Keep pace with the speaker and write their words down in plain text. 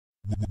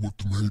What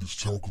the haters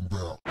talking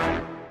about?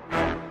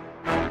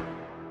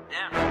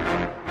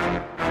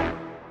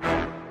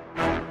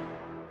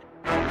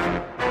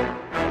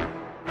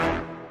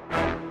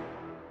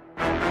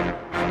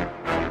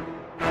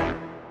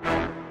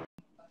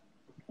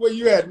 Where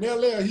you at, in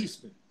LA or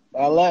Houston?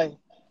 LA. LA.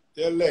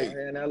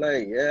 Here in LA,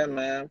 yeah,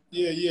 man.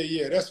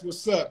 Yeah. That's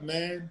what's up,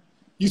 man.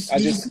 You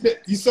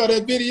saw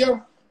that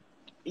video?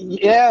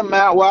 Yeah,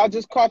 man. Well, I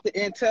just caught the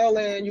intel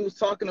and you was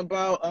talking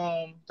about,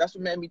 that's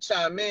what made me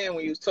chime in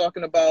when you was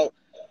talking about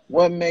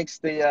what makes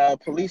the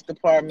police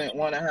department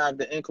want to have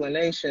the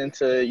inclination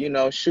to, you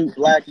know, shoot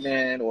black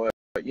men or,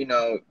 you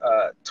know,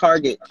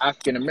 target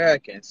African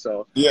Americans.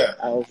 So Yeah.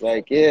 I was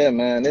like, yeah,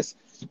 man,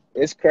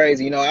 it's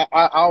crazy. You know,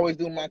 I always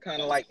do my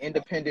kind of like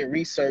independent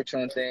research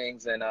on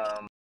things. And,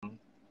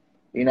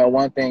 you know,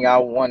 one thing I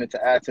wanted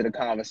to add to the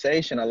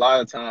conversation, a lot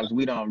of times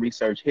we don't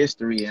research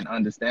history and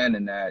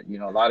understanding that, you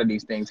know, a lot of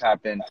these things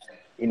happen,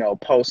 you know,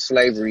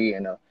 post-slavery.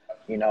 And,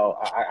 you know,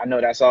 I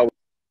know that's always.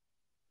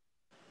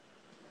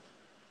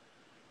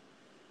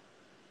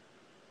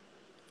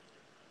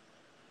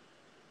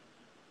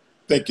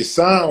 Think your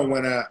sound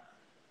went out.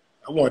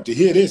 I want to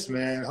hear this,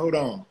 man. Hold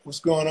on.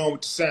 What's going on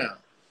with the sound?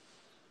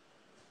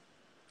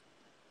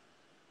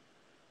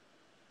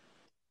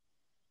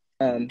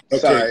 Okay,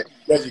 Sorry.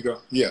 there you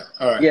go. Yeah,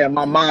 all right. Yeah,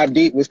 my Mobb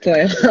Deep was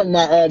playing.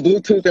 My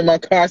Bluetooth in my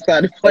car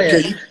started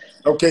playing.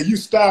 Okay, you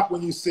stopped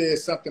when you said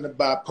something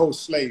about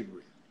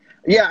post-slavery.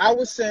 Yeah, I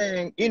was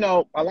saying, you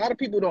know, a lot of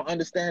people don't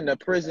understand the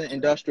prison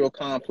industrial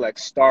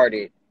complex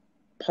started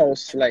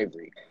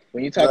post-slavery.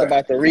 When you talk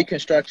about the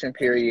Reconstruction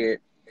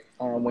period,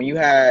 when you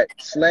had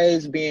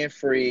slaves being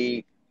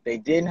free, they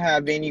didn't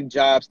have any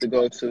jobs to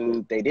go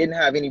to, they didn't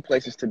have any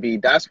places to be.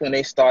 That's when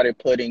they started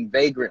putting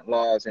vagrant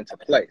laws into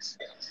place.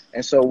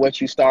 And so what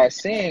you start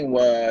seeing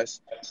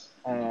was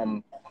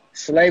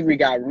slavery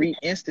got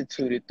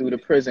reinstituted through the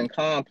prison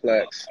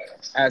complex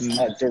as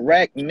a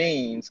direct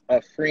means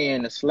of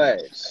freeing the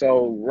slaves.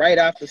 So right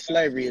after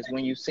slavery is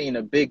when you've seen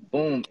a big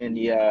boom in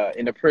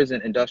the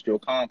prison industrial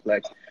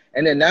complex.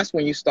 And then that's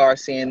when you start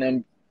seeing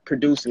them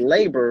produce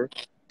labor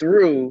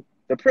through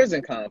the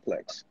prison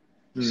complex.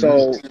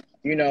 So,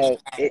 you know,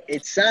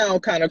 it sounds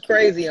kind of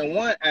crazy in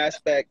one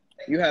aspect.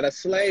 You had a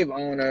slave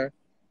owner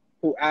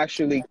who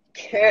actually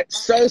cared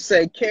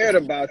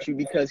about you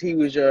because he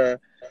was your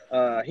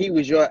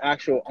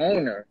actual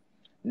owner.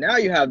 Now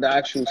you have the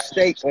actual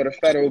state or the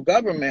federal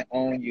government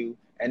own you,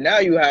 and now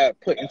you have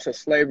put into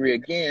slavery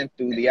again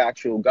through the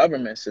actual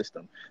government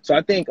system. So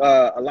I think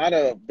a lot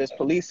of this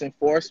police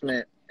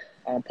enforcement,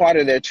 part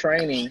of their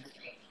training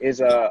is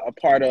a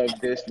part of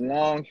this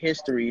long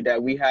history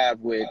that we have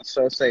with,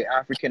 so say,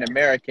 African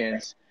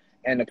Americans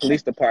and the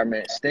police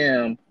department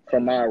stem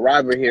from our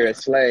arrival here as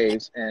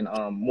slaves, and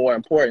more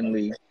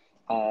importantly,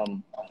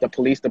 the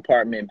police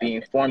department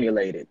being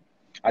formulated.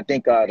 I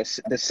think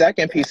the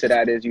second piece of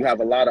that is you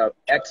have a lot of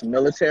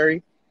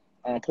ex-military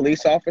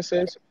police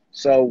officers.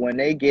 So when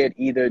they get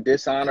either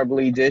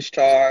dishonorably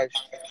discharged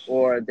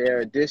or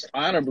they're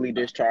dishonorably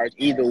discharged,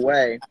 either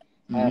way,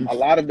 a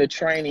lot of the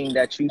training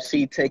that you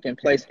see taking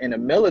place in the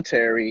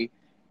military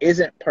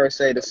isn't per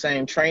se the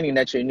same training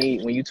that you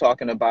need when you're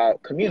talking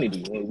about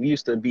community. We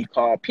used to be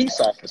called peace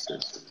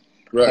officers.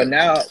 But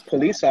now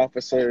police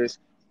officers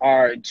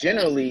are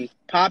generally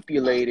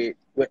populated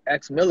with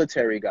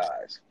ex-military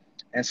guys.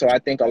 And so I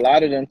think a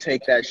lot of them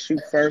take that shoot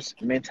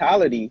first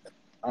mentality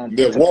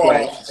They're war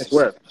officers. As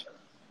well.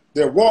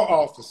 They're war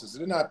officers.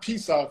 They're not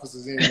peace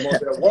officers anymore.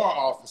 They're war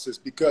officers,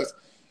 because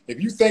if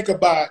you think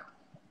about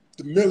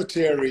the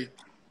military,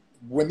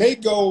 when they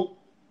go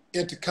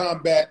into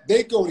combat,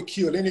 they go to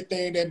kill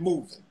anything that's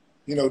moving.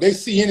 You know, they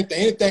see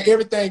anything,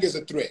 everything is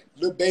a threat.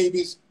 Little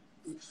babies.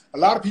 A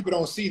lot of people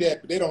don't see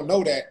that, but they don't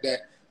know that.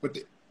 But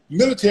the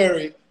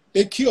military,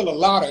 they kill a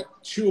lot of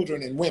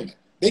children and women.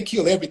 They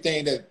kill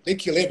everything. They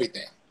kill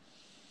everything.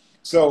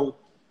 So,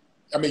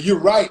 I mean, you're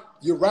right.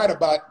 You're right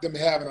about them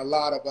having a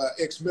lot of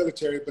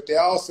ex-military, but they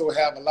also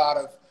have a lot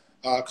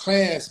of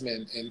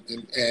Klansmen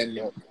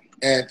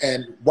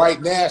and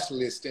white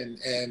nationalists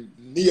and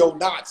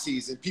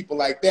neo-Nazis and people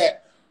like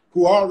that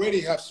who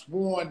already have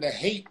sworn to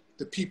hate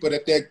the people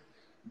that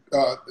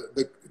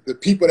the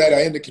people that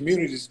are in the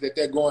communities that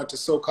they're going to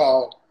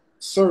so-called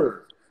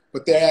serve,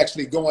 but they're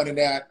actually going in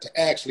there to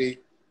actually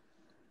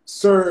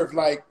serve.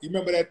 Like, you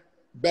remember that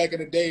back in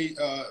the day,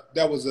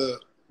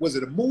 was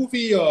it a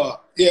movie?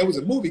 It was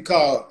a movie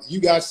called You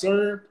Got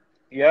Served.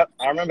 Yep,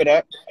 I remember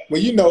that. Well,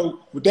 you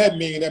know what that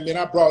means. I mean,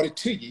 I brought it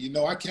to you. You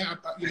know, I can't.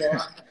 You know,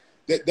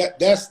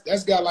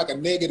 that's got like a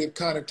negative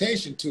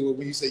connotation to it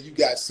when you say you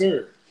got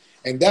served,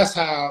 and that's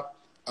how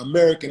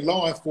American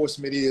law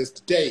enforcement is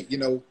today. You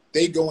know,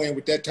 they go in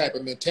with that type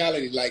of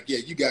mentality, like, yeah,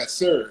 you got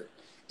served,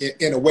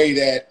 in a way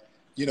that,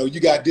 you know,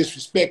 you got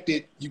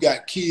disrespected, you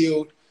got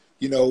killed,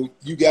 you know,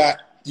 you got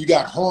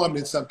harmed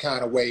in some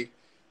kind of way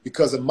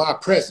because of my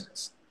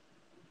presence.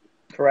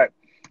 Correct.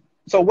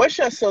 So what's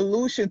your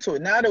solution to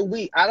it? Now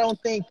that I don't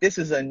think this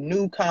is a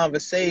new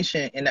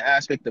conversation in the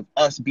aspect of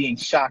us being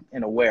shocked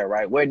and aware,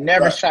 right? We're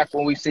never shocked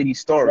when we see these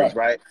stories,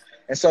 right?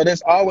 And so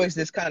there's always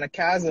this kind of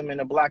chasm in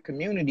the Black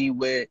community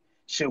with,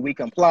 should we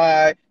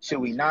comply? Should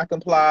we not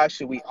comply?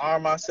 Should we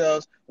arm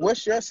ourselves?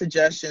 What's your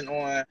suggestion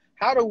on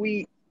how do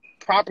we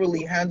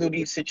properly handle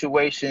these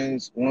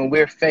situations when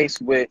we're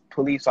faced with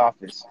police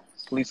officers?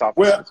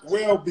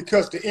 Well,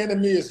 because the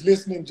enemy is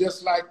listening,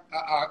 just like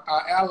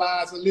our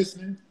allies are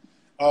listening.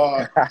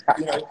 You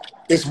know,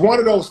 it's one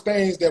of those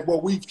things that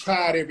we've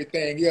tried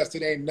everything else.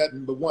 It ain't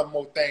nothing but one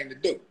more thing to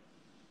do.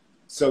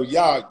 So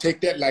y'all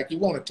take that like you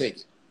want to take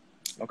it.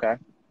 Okay.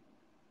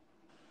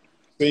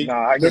 See, no,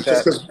 I get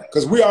that.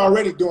 Because we're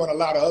already doing a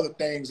lot of other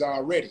things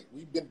already.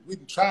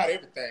 We've tried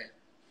everything.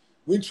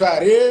 We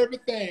tried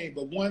everything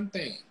but one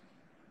thing.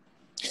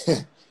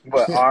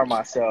 But arm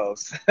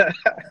ourselves.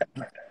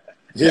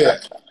 Yeah,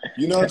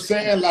 you know what I'm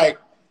saying? Like,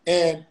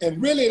 and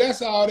really,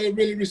 that's all they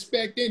really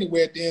respect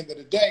anyway. At the end of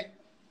the day,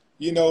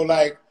 you know,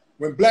 like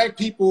when Black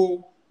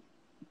people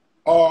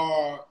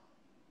are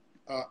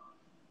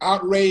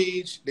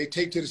outraged, they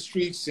take to the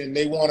streets and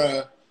they want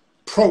to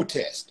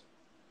protest,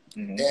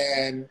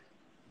 and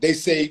they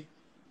say,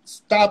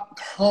 "Stop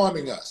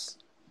harming us,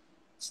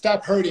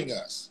 stop hurting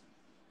us,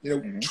 you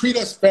know, treat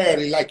us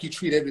fairly like you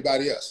treat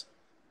everybody else."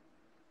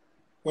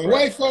 When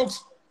white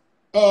folks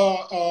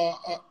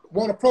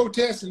want to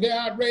protest and they're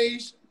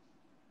outraged,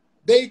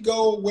 they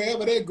go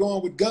wherever they're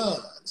going with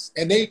guns,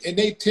 and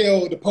they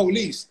tell the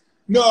police,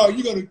 "No,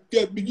 you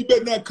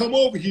better not come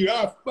over here.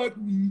 I'll fuck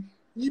you.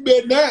 You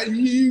better not.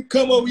 You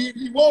come over here if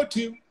you want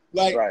to.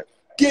 Like,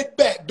 get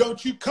back.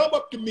 Don't you come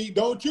up to me.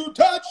 Don't you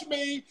touch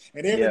me."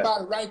 And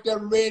everybody right there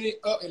ready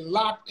up and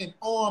locked in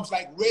arms,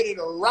 like ready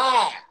to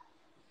ride.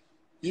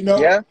 You know?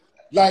 Yeah.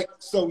 Like,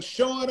 so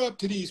showing up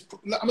to these,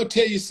 I'm gonna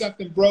tell you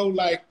something, bro.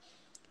 Like,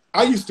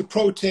 I used to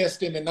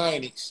protest in the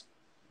 90s.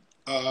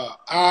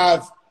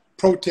 I've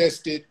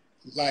protested,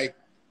 like,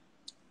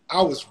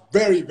 I was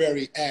very,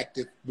 very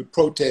active with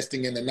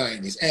protesting in the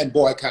 90s and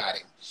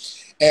boycotting.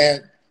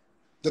 And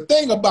the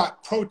thing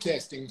about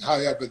protesting,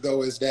 however,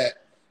 though, is that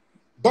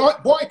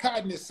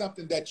boycotting is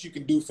something that you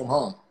can do from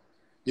home.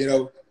 You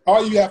know,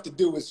 all you have to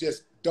do is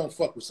just don't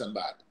fuck with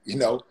somebody, you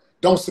know,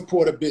 don't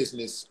support a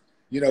business,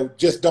 you know,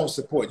 just don't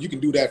support. You can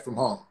do that from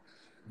home.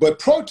 But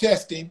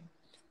protesting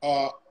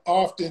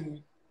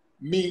often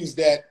means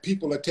that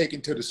people are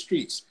taken to the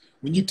streets.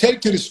 When you take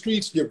to the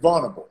streets, you're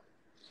vulnerable.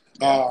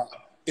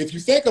 If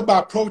you think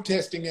about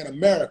protesting in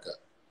America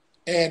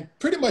and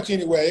pretty much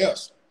anywhere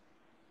else,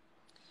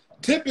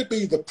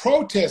 typically the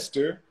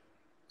protester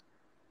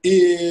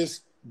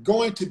is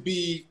going to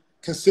be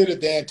considered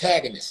the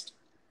antagonist,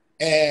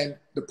 and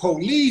the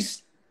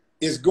police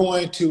is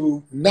going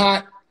to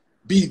not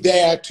be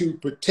there to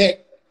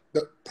protect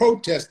the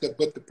protester,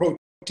 but the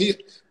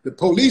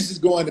police is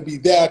going to be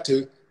there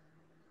to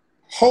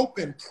hope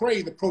and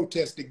pray the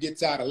protester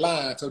gets out of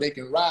line so they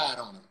can ride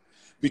on him.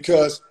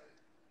 Because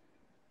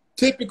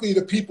typically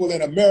the people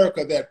in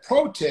America that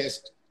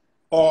protest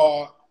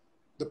are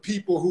the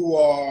people who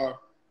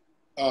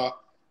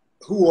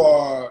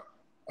are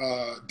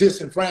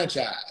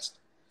disenfranchised.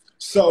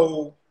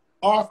 So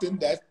often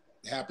that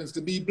happens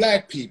to be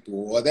Black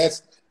people, or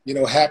that's, you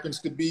know, happens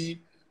to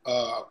be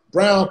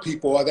brown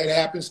people, or that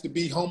happens to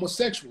be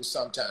homosexuals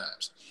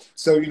sometimes.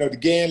 So, you know, the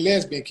gay and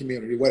lesbian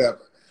community,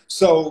 whatever.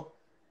 So,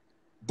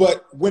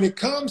 but when it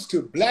comes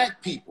to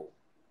Black people,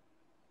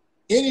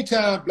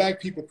 anytime Black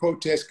people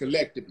protest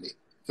collectively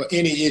for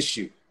any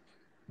issue,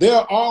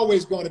 they're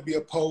always going to be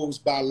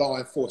opposed by law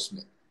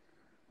enforcement.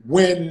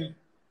 When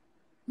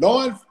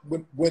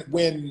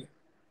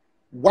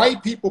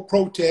white people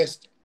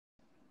protest,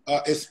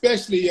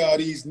 especially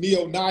these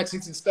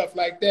neo-Nazis and stuff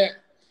like that,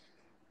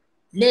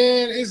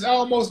 man, it's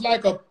almost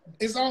like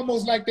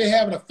they're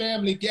having a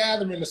family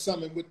gathering or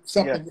something with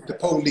the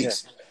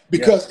police.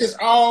 Because it's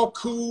all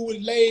cool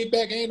and laid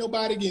back. Ain't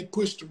nobody getting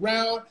pushed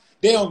around.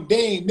 They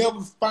ain't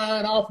never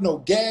firing off no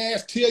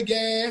gas, tear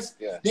gas.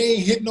 They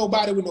ain't hitting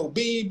nobody with no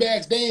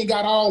beanbags. They ain't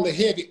got all the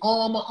heavy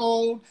armor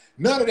on.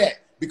 None of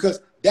that,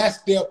 because that's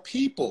their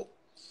people.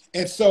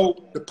 And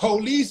so the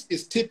police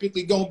is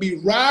typically gonna be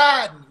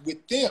riding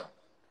with them.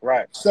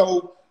 Right.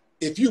 So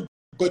if you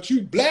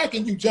Black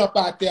and you jump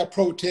out there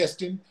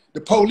protesting, the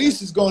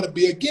police is gonna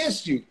be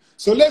against you.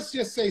 So let's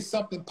just say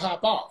something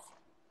pop off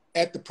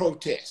at the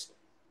protest.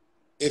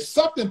 If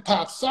something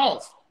pops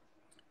off,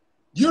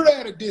 you're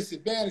at a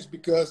disadvantage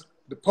because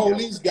the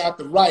police got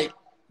the right,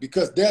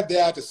 because they're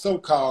there to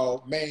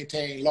so-called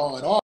maintain law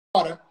and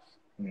order,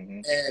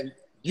 and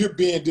you're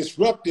being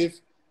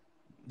disruptive.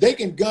 They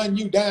can gun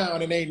you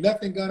down and ain't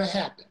nothing gonna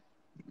happen.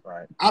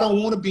 Right. I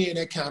don't want to be in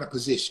that kind of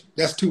position.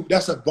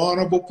 That's a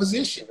vulnerable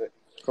position.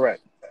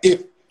 Correct.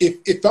 If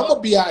I'm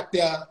gonna be out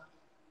there,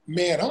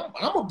 man, I'm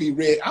gonna be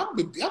ready. I'm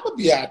gonna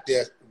be out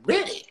there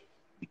ready.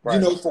 Right.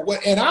 You know, for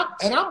what, and I'm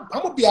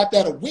gonna be out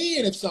there to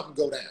win if something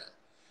go down.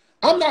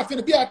 I'm not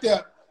gonna be out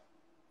there,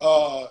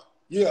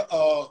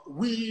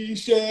 we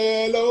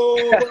shall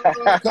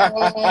overcome,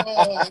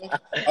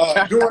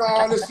 doing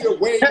all this shit,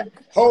 waiting,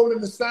 holding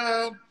the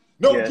sign,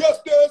 no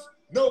justice,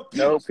 no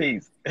peace. No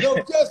peace. No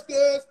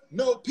justice,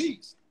 no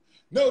peace.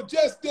 No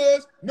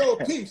justice, no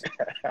peace.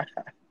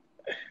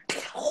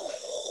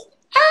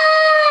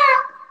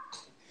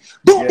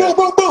 Boom, boom,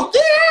 boom, boom.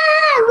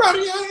 Yeah,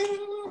 right.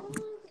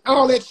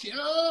 All that shit.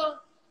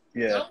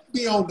 Yeah.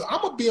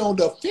 I'm gonna be on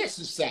the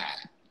offensive side.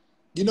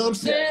 You know what I'm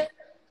saying?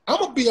 Yeah. I'm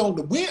gonna be on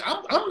the win.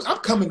 I'm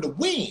coming to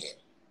win.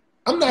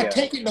 I'm not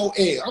taking no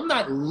L. I'm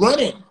not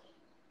running.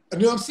 You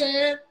know what I'm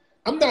saying?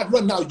 I'm not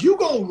running. Now you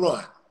gonna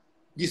run.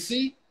 You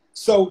see?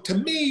 So to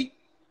me,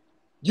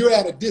 you're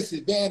at a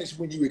disadvantage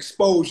when you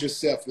expose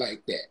yourself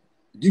like that.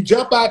 You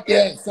jump out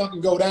there and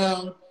something go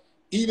down,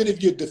 even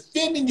if you're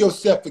defending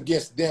yourself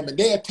against them and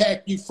they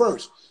attack you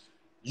first,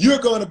 you're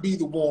going to be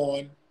the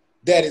one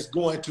that is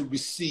going to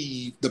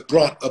receive the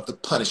brunt of the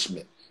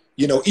punishment.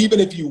 You know, even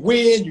if you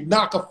win, you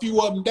knock a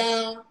few of them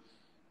down,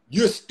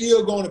 you're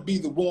still going to be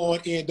the one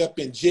end up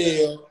in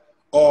jail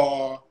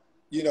or,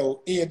 you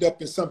know, end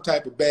up in some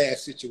type of bad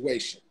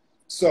situation.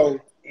 So,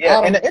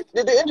 and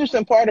the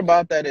interesting part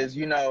about that is,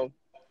 you know,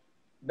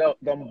 the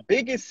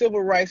biggest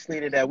civil rights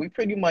leader that we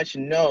pretty much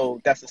know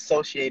that's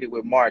associated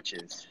with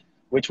marches,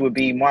 which would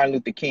be Martin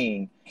Luther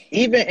King,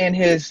 even in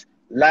his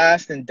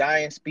last and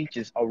dying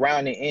speeches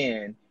around the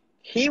end,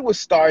 he was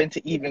starting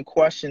to even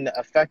question the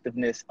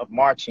effectiveness of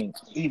marching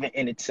even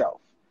in itself.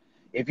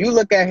 If you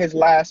look at his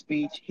last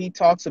speech, he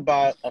talks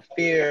about a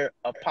fear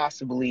of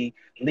possibly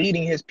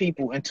leading his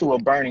people into a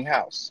burning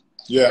house.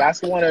 Yeah.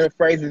 That's one of the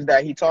phrases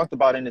that he talked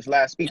about in his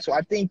last speech. So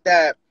I think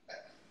that,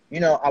 you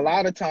know, a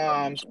lot of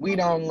times we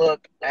don't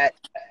look at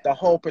the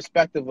whole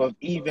perspective of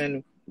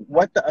even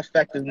what the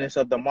effectiveness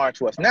of the march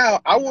was.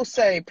 Now, I will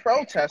say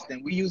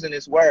protesting, we're using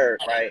this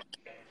word, right?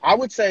 I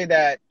would say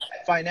that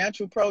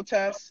financial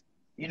protests,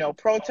 you know,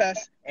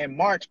 protests and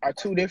march are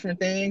two different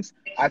things.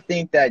 I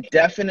think that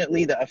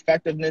definitely the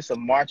effectiveness of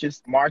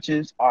marches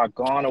are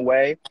gone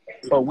away,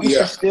 but we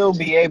should still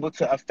be able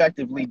to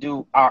effectively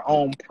do our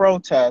own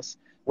protests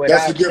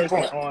without taking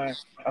on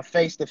a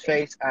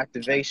face-to-face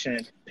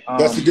activation.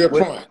 That's a good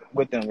point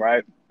with them,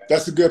 right?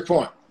 That's a good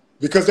point,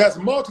 because there's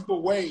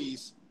multiple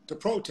ways to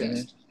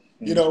protest,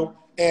 you know,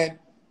 and,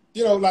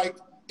 you know, like,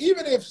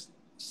 even if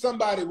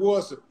somebody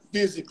was to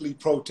physically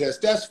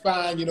protest, that's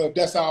fine. You know, if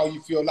that's all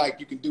you feel like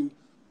you can do.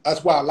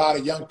 That's why a lot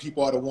of young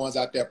people are the ones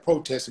out there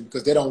protesting,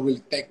 because they don't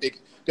really think they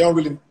don't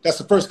really, that's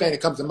the first thing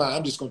that comes to mind.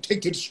 I'm just going to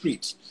take to the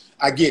streets.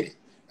 I get it.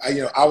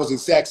 You know, I was the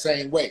exact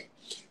same way.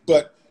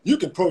 But you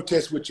can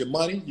protest with your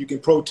money. You can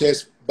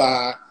protest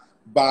by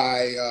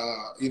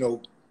you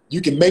know, you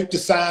can make the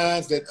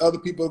signs that other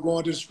people are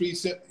going to the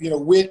streets, you know,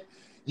 with.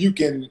 You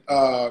can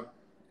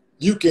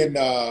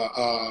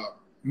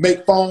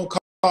make phone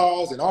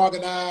calls and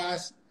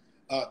organize.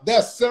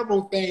 There's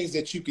several things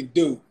that you can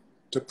do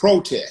to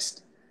protest.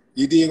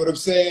 You dig what I'm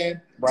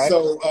saying? Right.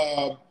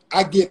 So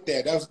I get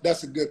that.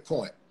 That's a good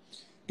point.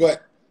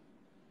 But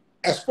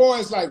as far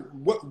as like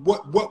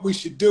what we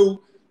should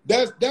do,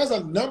 there's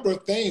a number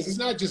of things. It's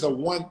not just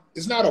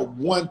it's not a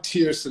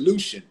one-tier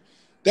solution.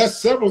 There's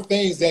several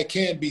things that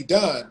can be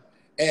done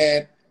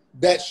and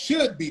that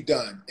should be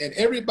done. And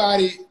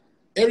everybody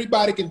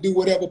can do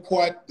whatever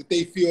part that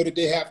they feel that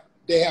they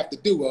have to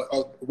do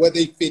or where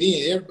they fit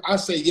in. I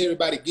say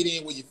everybody get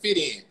in where you fit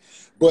in.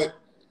 But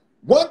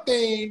one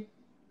thing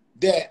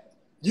that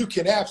you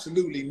can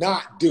absolutely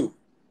not do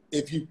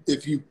if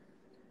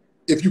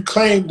you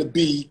claim to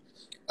be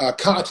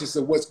conscious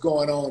of what's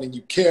going on and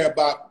you care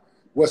about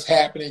what's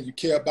happening, you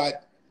care about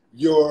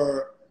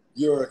your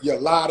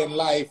lot in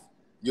life,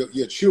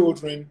 your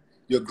children,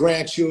 your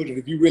grandchildren,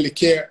 if you really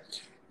care,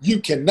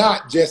 you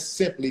cannot just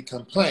simply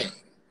complain.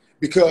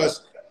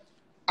 Because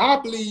I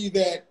believe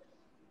that,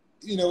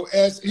 you know,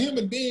 as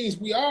human beings,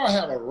 we all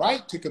have a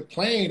right to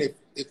complain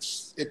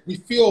if we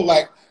feel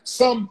like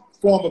some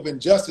form of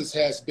injustice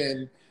has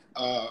been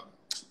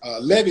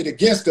levied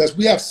against us.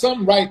 We have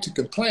some right to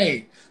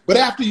complain. But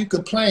after you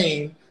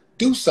complain,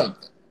 do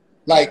something.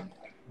 Like,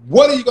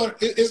 what are you going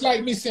to, it's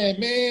like me saying,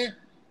 man,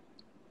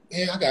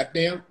 I got a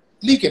damn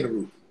leak in the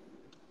roof.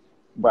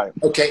 Right.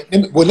 Okay,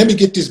 let me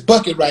get this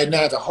bucket right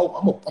now.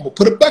 I'm gonna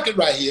put a bucket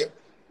right here.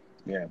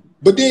 Yeah.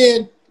 But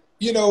then,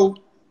 you know,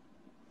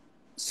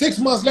 6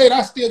 months later,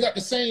 I still got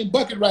the same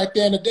bucket right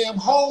there, and the damn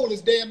hole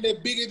is damn near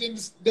bigger than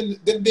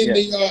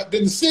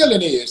the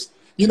ceiling is.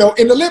 You know,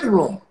 in the living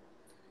room.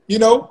 You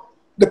know,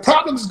 the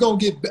problem is gonna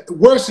get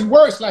worse and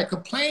worse. Like,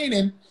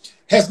 complaining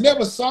has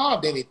never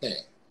solved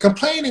anything.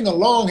 Complaining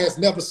alone has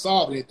never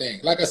solved anything.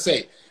 Like I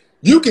say,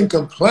 you can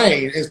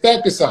complain. In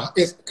fact,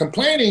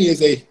 complaining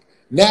is a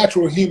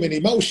natural human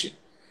emotion.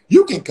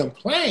 You can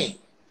complain,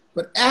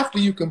 but after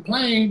you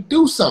complain,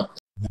 do something.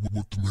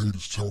 What the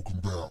haters talking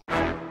about?